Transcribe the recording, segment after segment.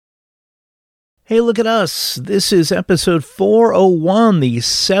Hey, look at us. This is episode 401, the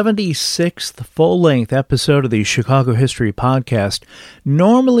 76th full-length episode of the Chicago History Podcast.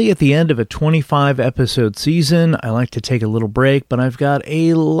 Normally at the end of a 25-episode season, I like to take a little break, but I've got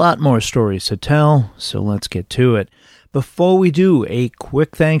a lot more stories to tell, so let's get to it. Before we do, a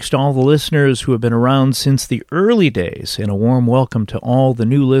quick thanks to all the listeners who have been around since the early days, and a warm welcome to all the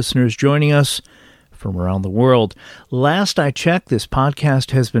new listeners joining us from around the world. Last I checked, this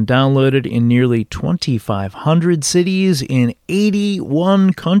podcast has been downloaded in nearly 2,500 cities in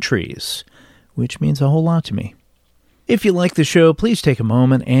 81 countries, which means a whole lot to me. If you like the show, please take a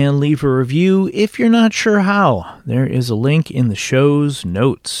moment and leave a review. If you're not sure how, there is a link in the show's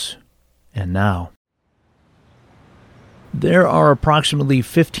notes. And now, there are approximately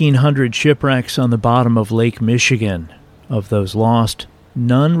 1,500 shipwrecks on the bottom of Lake Michigan. Of those lost,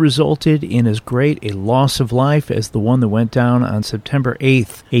 none resulted in as great a loss of life as the one that went down on September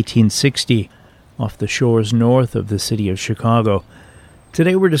 8th, 1860, off the shores north of the city of Chicago.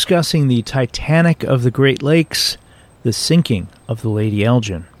 Today we're discussing the Titanic of the Great Lakes, the sinking of the Lady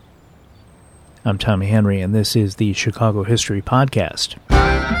Elgin. I'm Tommy Henry, and this is the Chicago History Podcast.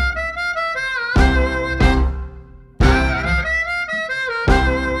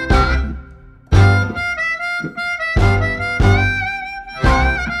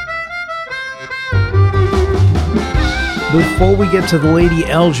 Before we get to the Lady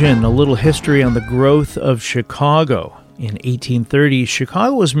Elgin, a little history on the growth of Chicago. In 1830,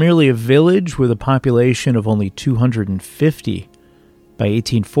 Chicago was merely a village with a population of only 250. By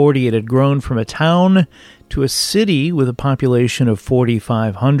 1840, it had grown from a town to a city with a population of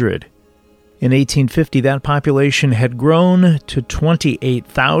 4,500. In 1850, that population had grown to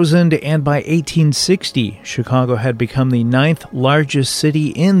 28,000, and by 1860, Chicago had become the 9th largest city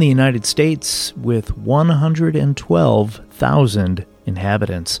in the United States with 112,000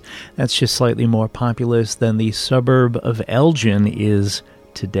 inhabitants. That's just slightly more populous than the suburb of Elgin is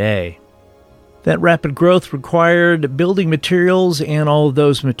today. That rapid growth required building materials, and all of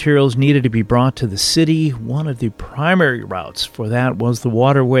those materials needed to be brought to the city. One of the primary routes for that was the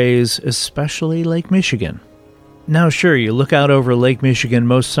waterways, especially Lake Michigan. Now, sure, you look out over Lake Michigan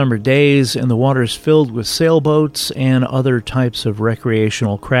most summer days, and the water is filled with sailboats and other types of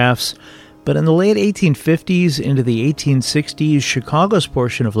recreational crafts. But in the late 1850s into the 1860s, Chicago's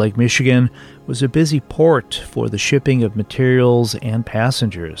portion of Lake Michigan was a busy port for the shipping of materials and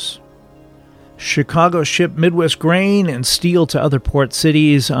passengers. Chicago shipped Midwest grain and steel to other port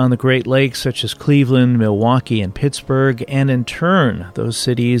cities on the Great Lakes such as Cleveland, Milwaukee, and Pittsburgh, and in turn, those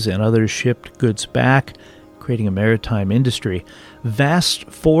cities and others shipped goods back, creating a maritime industry. Vast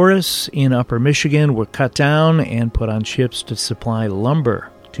forests in Upper Michigan were cut down and put on ships to supply lumber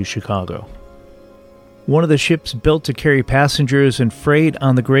to Chicago. One of the ships built to carry passengers and freight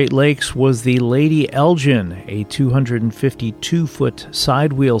on the Great Lakes was the Lady Elgin, a 252-foot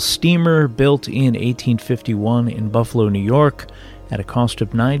sidewheel steamer built in 1851 in Buffalo, New York, at a cost of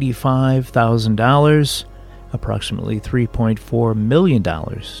 $95,000, approximately $3.4 million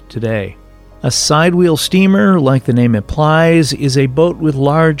today. A sidewheel steamer, like the name implies, is a boat with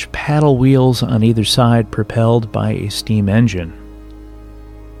large paddle wheels on either side propelled by a steam engine.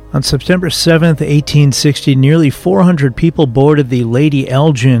 On September 7, 1860, nearly 400 people boarded the Lady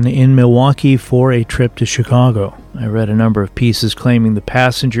Elgin in Milwaukee for a trip to Chicago. I read a number of pieces claiming the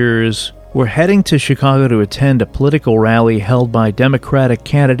passengers were heading to Chicago to attend a political rally held by Democratic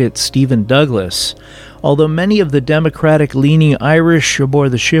candidate Stephen Douglas. Although many of the Democratic-leaning Irish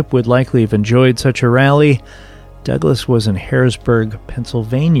aboard the ship would likely have enjoyed such a rally, Douglas was in Harrisburg,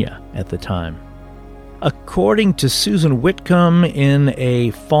 Pennsylvania at the time. According to Susan Whitcomb in a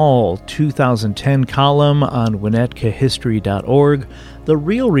fall 2010 column on WinnetkaHistory.org, the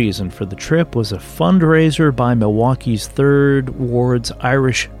real reason for the trip was a fundraiser by Milwaukee's 3rd Ward's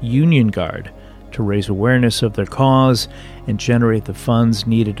Irish Union Guard to raise awareness of their cause and generate the funds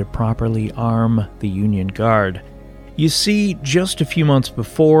needed to properly arm the Union Guard. You see, just a few months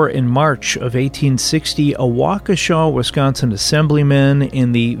before, in March of 1860, a Waukesha, Wisconsin assemblyman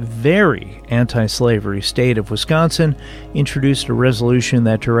in the very anti-slavery state of Wisconsin introduced a resolution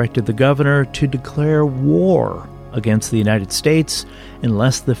that directed the governor to declare war against the United States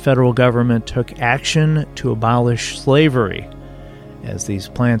unless the federal government took action to abolish slavery. As these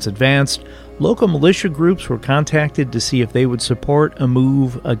plans advanced, local militia groups were contacted to see if they would support a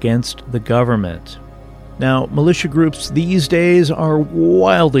move against the government. Now, militia groups these days are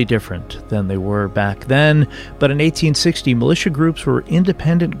wildly different than they were back then, but in 1860, militia groups were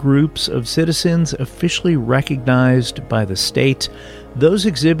independent groups of citizens officially recognized by the state, those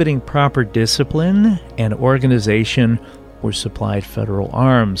exhibiting proper discipline and organization were supplied federal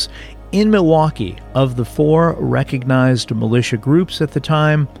arms. In Milwaukee, of the 4 recognized militia groups at the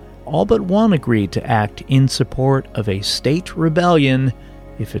time, all but one agreed to act in support of a state rebellion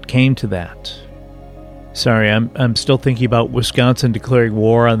if it came to that. Sorry, I'm still thinking about Wisconsin declaring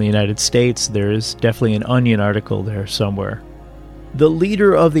war on the United States. There is definitely an Onion article there somewhere. The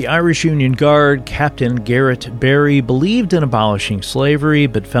leader of the Irish Union Guard, Captain Garrett Barry, believed in abolishing slavery,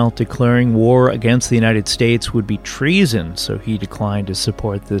 but felt declaring war against the United States would be treason, so he declined to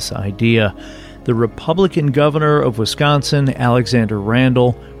support this idea. The Republican governor of Wisconsin, Alexander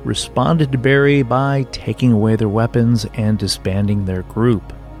Randall, responded to Barry by taking away their weapons and disbanding their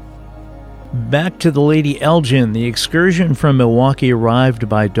group. Back to the Lady Elgin. The excursion from Milwaukee arrived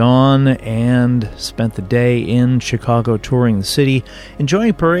by dawn and spent the day in Chicago touring the city,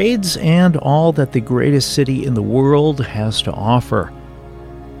 enjoying parades and all that the greatest city in the world has to offer.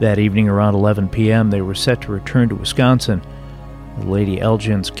 That evening around 11 p.m., they were set to return to Wisconsin. The Lady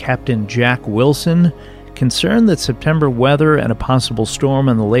Elgin's Captain Jack Wilson, concerned that September weather and a possible storm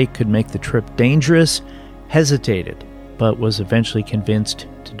on the lake could make the trip dangerous, hesitated, but was eventually convinced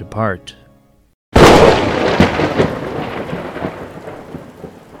to depart.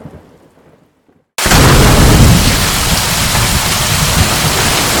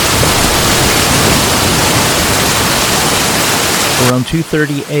 Around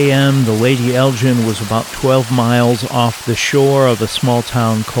 2:30 a.m., the Lady Elgin was about 12 miles off the shore of a small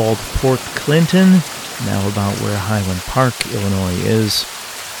town called Port Clinton, now about where Highland Park, Illinois is.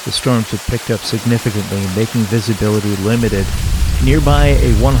 The storms had picked up significantly, making visibility limited. Nearby,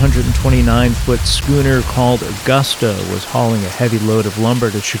 a 129-foot schooner called Augusta was hauling a heavy load of lumber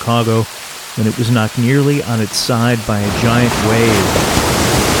to Chicago when it was knocked nearly on its side by a giant wave.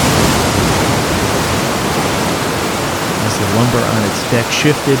 As the lumber on its deck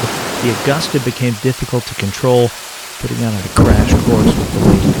shifted, the Augusta became difficult to control, putting out on a crash course with the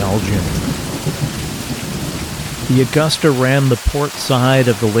Lady Elgin. The Augusta ran the port side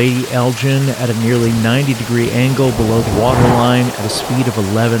of the Lady Elgin at a nearly 90-degree angle below the waterline at a speed of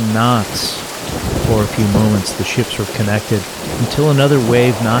 11 knots. For a few moments, the ships were connected until another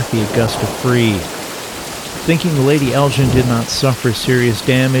wave knocked the Augusta free. Thinking the Lady Elgin did not suffer serious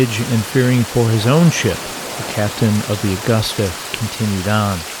damage and fearing for his own ship, the captain of the Augusta continued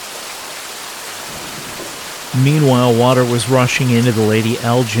on. Meanwhile, water was rushing into the Lady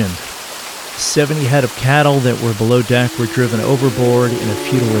Elgin. 70 head of cattle that were below deck were driven overboard in a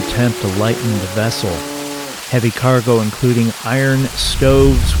futile attempt to lighten the vessel. Heavy cargo, including iron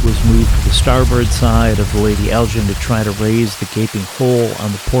stoves, was moved to the starboard side of the Lady Elgin to try to raise the gaping hole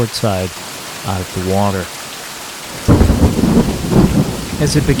on the port side out of the water.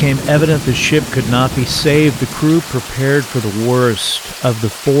 As it became evident the ship could not be saved, the crew prepared for the worst. Of the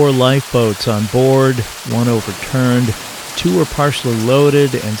 4 lifeboats on board, 1 overturned, 2 were partially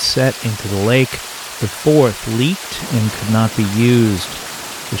loaded and set into the lake. The 4th leaked and could not be used.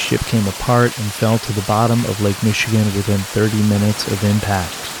 The ship came apart and fell to the bottom of Lake Michigan within 30 minutes of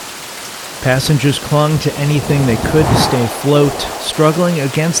impact. Passengers clung to anything they could to stay afloat, struggling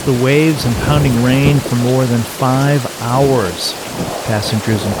against the waves and pounding rain for more than 5 hours.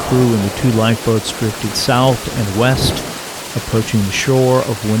 Passengers and crew in the 2 lifeboats drifted south and west, approaching the shore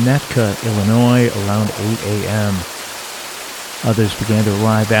of Winnetka, Illinois, around 8 a.m. Others began to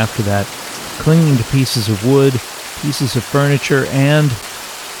arrive after that, clinging to pieces of wood, pieces of furniture, and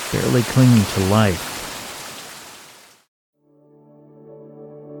barely clinging to life.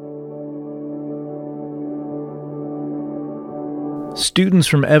 Students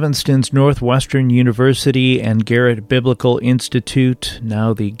from Evanston's Northwestern University and Garrett Biblical Institute,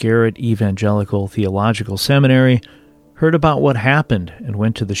 now the Garrett Evangelical Theological Seminary, heard about what happened and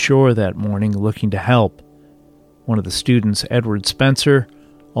went to the shore that morning looking to help. One of the students, Edward Spencer,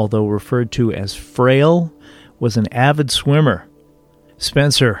 although referred to as Frail, was an avid swimmer.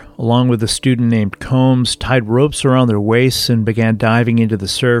 Spencer, along with a student named Combs, tied ropes around their waists and began diving into the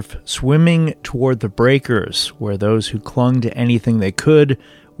surf, swimming toward the breakers, where those who clung to anything they could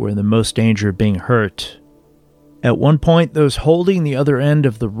were in the most danger of being hurt. At one point, those holding the other end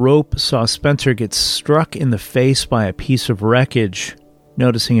of the rope saw Spencer get struck in the face by a piece of wreckage.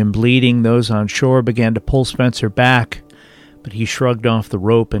 Noticing him bleeding, those on shore began to pull Spencer back, but he shrugged off the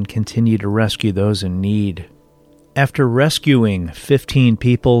rope and continued to rescue those in need. After rescuing 15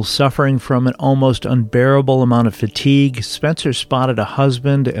 people suffering from an almost unbearable amount of fatigue, Spencer spotted a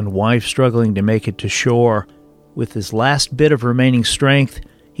husband and wife struggling to make it to shore. With his last bit of remaining strength,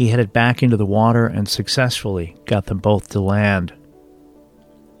 he headed back into the water and successfully got them both to land.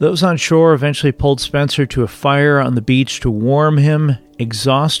 Those on shore eventually pulled Spencer to a fire on the beach to warm him.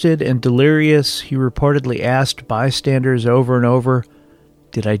 Exhausted and delirious, he reportedly asked bystanders over and over,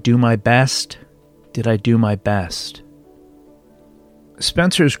 "Did I do my best? Did I do my best?"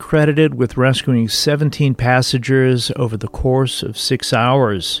 Spencer is credited with rescuing 17 passengers over the course of 6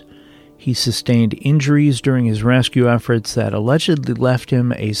 hours. He sustained injuries during his rescue efforts that allegedly left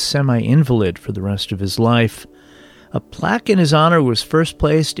him a semi-invalid for the rest of his life. A plaque in his honor was first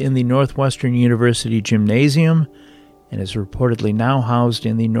placed in the Northwestern University Gymnasium and is reportedly now housed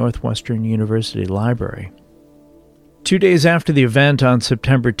in the Northwestern University Library. 2 days after the event, on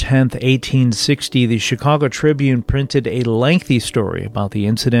September 10, 1860, the Chicago Tribune printed a lengthy story about the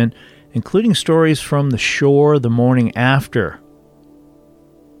incident, including stories from the shore the morning after.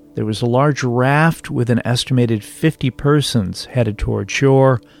 There was a large raft with an estimated 50 persons headed toward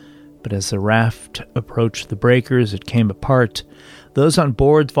shore, but as the raft approached the breakers, it came apart. Those on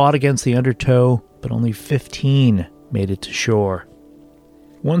board fought against the undertow, but only 15 made it to shore.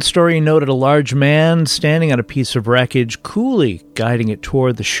 One story noted a large man standing on a piece of wreckage, coolly guiding it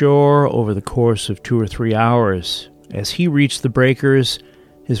toward the shore over the course of 2 or 3 hours. As he reached the breakers,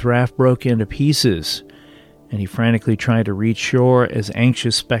 his raft broke into pieces, and he frantically tried to reach shore as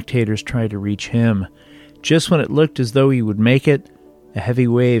anxious spectators tried to reach him. Just when it looked as though he would make it, a heavy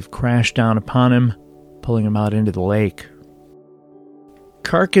wave crashed down upon him, pulling him out into the lake.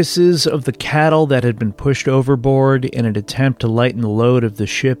 Carcasses of the cattle that had been pushed overboard in an attempt to lighten the load of the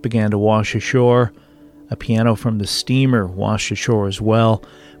ship began to wash ashore. A piano from the steamer washed ashore as well.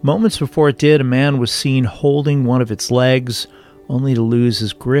 Moments before it did, a man was seen holding one of its legs, only to lose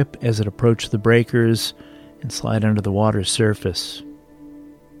his grip as it approached the breakers and slide under the water's surface.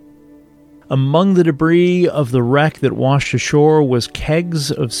 Among the debris of the wreck that washed ashore was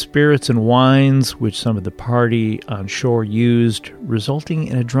kegs of spirits and wines, which some of the party on shore used, resulting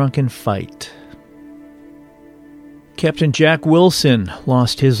in a drunken fight. Captain Jack Wilson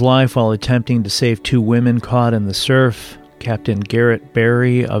lost his life while attempting to save 2 women caught in the surf. Captain Garrett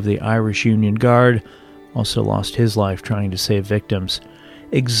Barry of the Irish Union Guard also lost his life trying to save victims.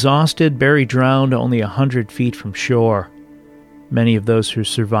 Exhausted, Barry drowned only 100 feet from shore. Many of those who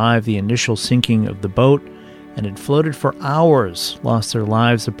survived the initial sinking of the boat and had floated for hours lost their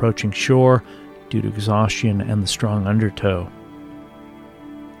lives approaching shore due to exhaustion and the strong undertow.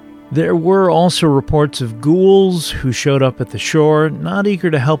 There were also reports of ghouls who showed up at the shore, not eager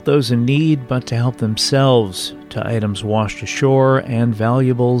to help those in need, but to help themselves to items washed ashore and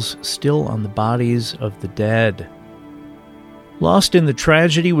valuables still on the bodies of the dead. Lost in the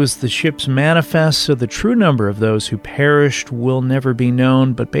tragedy was the ship's manifest, so the true number of those who perished will never be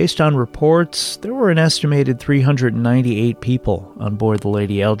known, but based on reports, there were an estimated 398 people on board the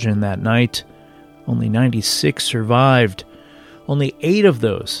Lady Elgin that night. Only 96 survived. Only 8 of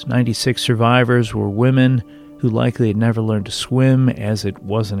those 96 survivors were women who likely had never learned to swim, as it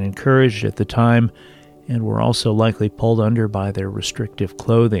wasn't encouraged at the time, and were also likely pulled under by their restrictive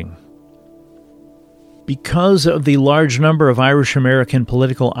clothing. Because of the large number of Irish-American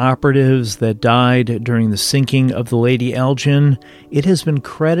political operatives that died during the sinking of the Lady Elgin, it has been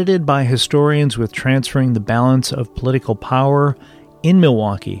credited by historians with transferring the balance of political power in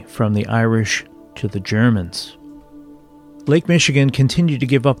Milwaukee from the Irish to the Germans. Lake Michigan continued to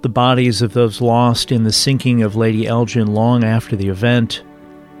give up the bodies of those lost in the sinking of Lady Elgin long after the event.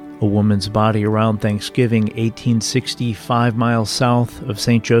 A woman's body around Thanksgiving 1860, 5 miles south of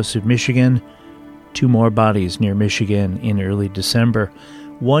St. Joseph, Michigan. 2 more bodies near Michigan in early December.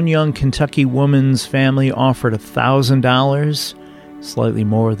 One young Kentucky woman's family offered $1,000, slightly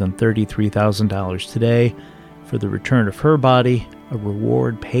more than $33,000 today, for the return of her body, a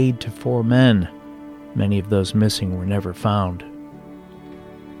reward paid to 4 men. Many of those missing were never found.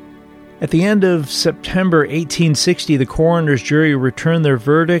 At the end of September 1860, the coroner's jury returned their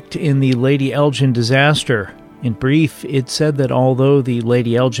verdict in the Lady Elgin disaster. In brief, it said that although the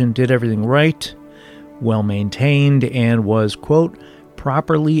Lady Elgin did everything right, well-maintained, and was, quote,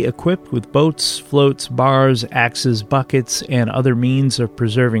 properly equipped with boats, floats, bars, axes, buckets, and other means of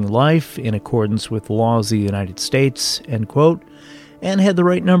preserving life in accordance with the laws of the United States, end quote, and had the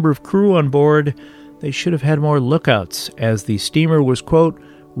right number of crew on board, they should have had more lookouts, as the steamer was, quote,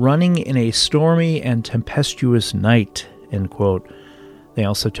 running in a stormy and tempestuous night, end quote. They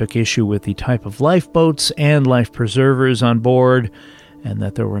also took issue with the type of lifeboats and life preservers on board, and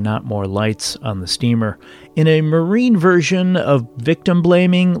that there were not more lights on the steamer. In a marine version of victim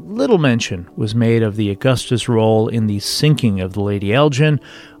blaming, little mention was made of the Augustus role in the sinking of the Lady Elgin,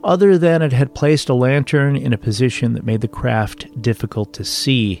 other than it had placed a lantern in a position that made the craft difficult to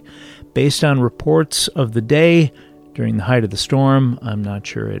see. Based on reports of the day, During the height of the storm, I'm not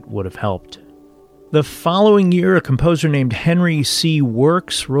sure it would have helped. The following year, a composer named Henry C.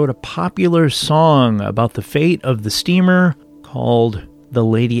 Works wrote a popular song about the fate of the steamer called The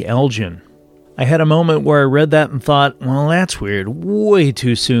Lady Elgin. I had a moment where I read that and thought, well, that's weird, way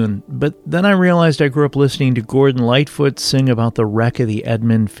too soon. But then I realized I grew up listening to Gordon Lightfoot sing about the wreck of the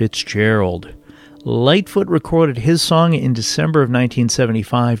Edmund Fitzgerald. Lightfoot recorded his song in December of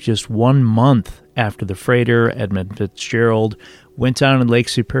 1975, just 1 month after the freighter Edmund Fitzgerald went down in Lake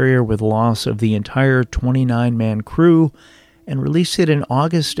Superior with loss of the entire 29-man crew, and released it in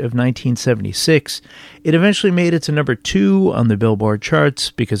August of 1976. It eventually made it to number 2 on the Billboard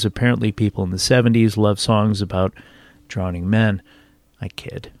charts because apparently people in the 70s loved songs about drowning men. I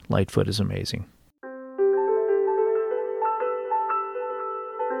kid. Lightfoot is amazing.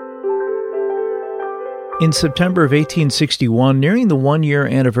 In September of 1861, nearing the 1-year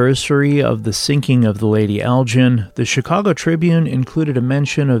anniversary of the sinking of the Lady Elgin, the Chicago Tribune included a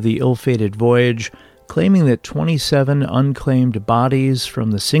mention of the ill-fated voyage, claiming that 27 unclaimed bodies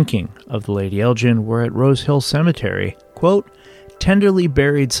from the sinking of the Lady Elgin were at Rose Hill Cemetery, quote, tenderly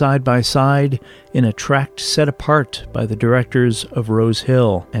buried side by side in a tract set apart by the directors of Rose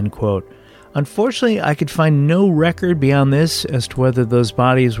Hill, end quote. Unfortunately, I could find no record beyond this as to whether those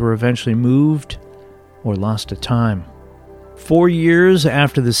bodies were eventually moved or lost to time. 4 years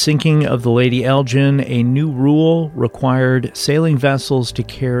after the sinking of the Lady Elgin, a new rule required sailing vessels to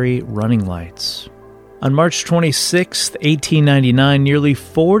carry running lights. On March 26, 1899, nearly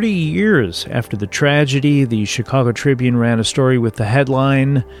 40 years after the tragedy, the Chicago Tribune ran a story with the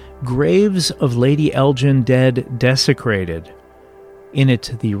headline, Graves of Lady Elgin Dead Desecrated. In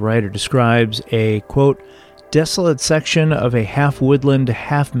it, the writer describes a, quote, desolate section of a half-woodland,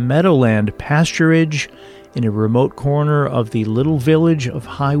 half-meadowland pasturage in a remote corner of the little village of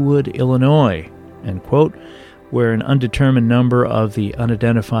Highwood, Illinois, end quote, where an undetermined number of the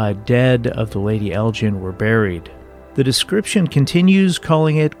unidentified dead of the Lady Elgin were buried. The description continues,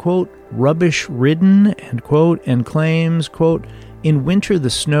 calling it, quote, rubbish-ridden, end quote, and claims, quote, in winter the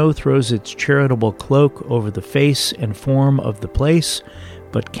snow throws its charitable cloak over the face and form of the place,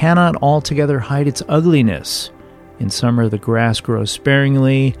 but cannot altogether hide its ugliness. In summer the grass grows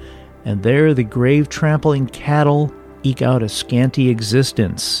sparingly, and there the grave-trampling cattle eke out a scanty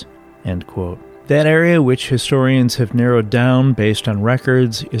existence, end quote. That area, which historians have narrowed down based on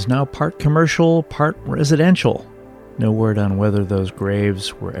records, is now part commercial, part residential. No word on whether those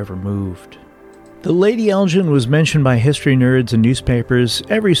graves were ever moved. The Lady Elgin was mentioned by history nerds and newspapers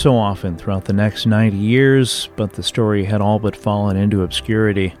every so often throughout the next 90 years, but the story had all but fallen into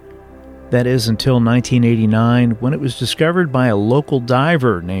obscurity. That is until 1989, when it was discovered by a local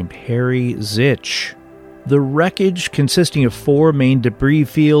diver named Harry Zitch. The wreckage, consisting of 4 main debris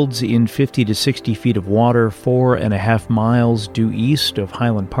fields in 50 to 60 feet of water 4.5 miles due east of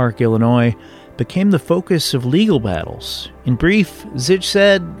Highland Park, Illinois, became the focus of legal battles. In brief, Zitch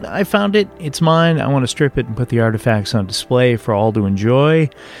said, I found it, it's mine, I want to strip it and put the artifacts on display for all to enjoy.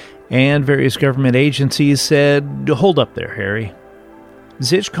 And various government agencies said, hold up there, Harry.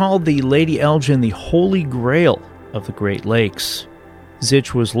 Zitch called the Lady Elgin the Holy Grail of the Great Lakes.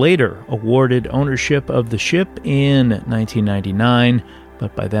 Zitch was later awarded ownership of the ship in 1999,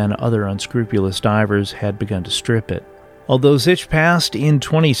 but by then other unscrupulous divers had begun to strip it. Although Zitch passed in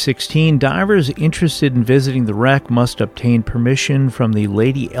 2016, divers interested in visiting the wreck must obtain permission from the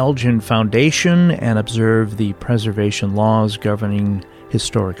Lady Elgin Foundation and observe the preservation laws governing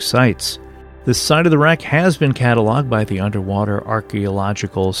historic sites. The site of the wreck has been cataloged by the Underwater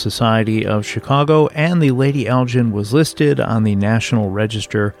Archaeological Society of Chicago, and the Lady Elgin was listed on the National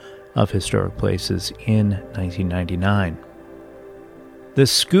Register of Historic Places in 1999. The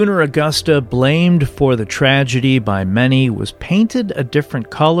schooner Augusta, blamed for the tragedy by many, was painted a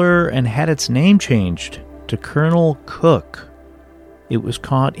different color and had its name changed to Colonel Cook. It was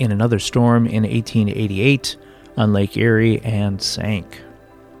caught in another storm in 1888 on Lake Erie and sank.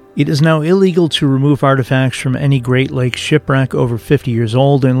 It is now illegal to remove artifacts from any Great Lakes shipwreck over 50 years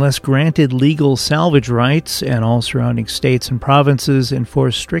old unless granted legal salvage rights, and all surrounding states and provinces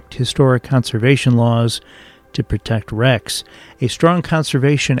enforce strict historic conservation laws to protect wrecks. A strong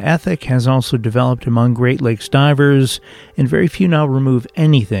conservation ethic has also developed among Great Lakes divers, and very few now remove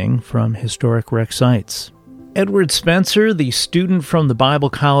anything from historic wreck sites. Edward Spencer, the student from the Bible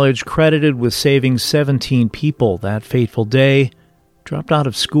College credited with saving 17 people that fateful day, dropped out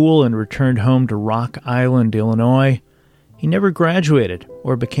of school and returned home to Rock Island, Illinois. He never graduated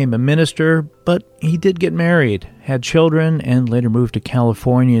or became a minister, but he did get married, had children, and later moved to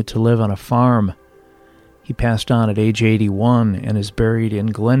California to live on a farm. He passed on at age 81 and is buried in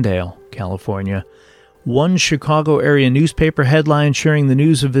Glendale, California. One Chicago area newspaper headline sharing the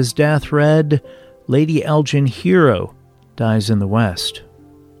news of his death read, "Lady Elgin Hero Dies in the West."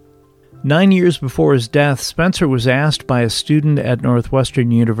 9 years before his death, Spencer was asked by a student at Northwestern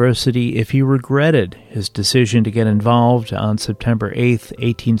University if he regretted his decision to get involved on September 8,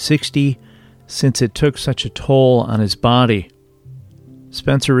 1860, since it took such a toll on his body.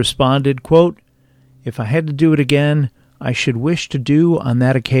 Spencer responded, quote, "If I had to do it again, I should wish to do on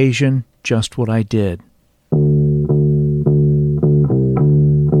that occasion just what I did."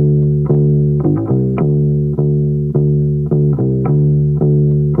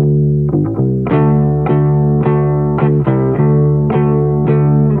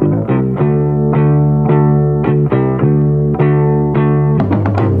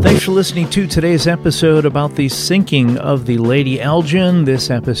 Thanks for listening to today's episode about the sinking of the Lady Elgin. This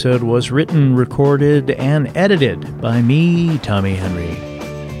episode was written, recorded, and edited by me, Tommy Henry.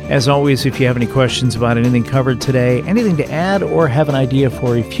 As always, if you have any questions about anything covered today, anything to add, or have an idea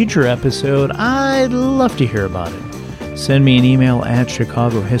for a future episode, I'd love to hear about it. Send me an email at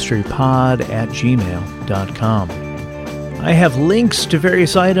chicagohistorypod@gmail.com. I have links to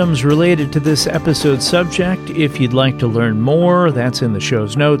various items related to this episode's subject. If you'd like to learn more, that's in the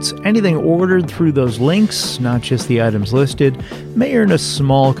show's notes. Anything ordered through those links, not just the items listed, may earn a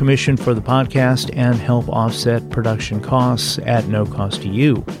small commission for the podcast and help offset production costs at no cost to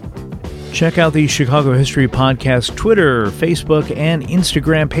you. Check out the Chicago History Podcast Twitter, Facebook, and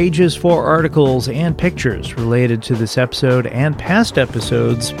Instagram pages for articles and pictures related to this episode and past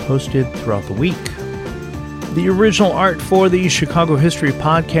episodes posted throughout the week. The original art for the Chicago History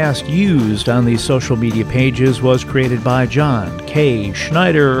Podcast used on these social media pages was created by John K.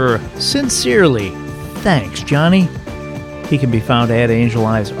 Schneider. Sincerely, thanks, Johnny. He can be found at Angel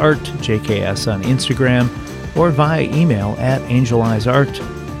Eyes Art, JKS on Instagram, or via email at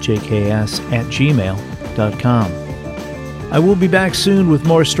angeleyesartjks@gmail.com. I will be back soon with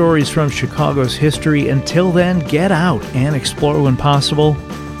more stories from Chicago's history. Until then, get out and explore when possible.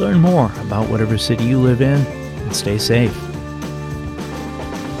 Learn more about whatever city you live in, and stay safe.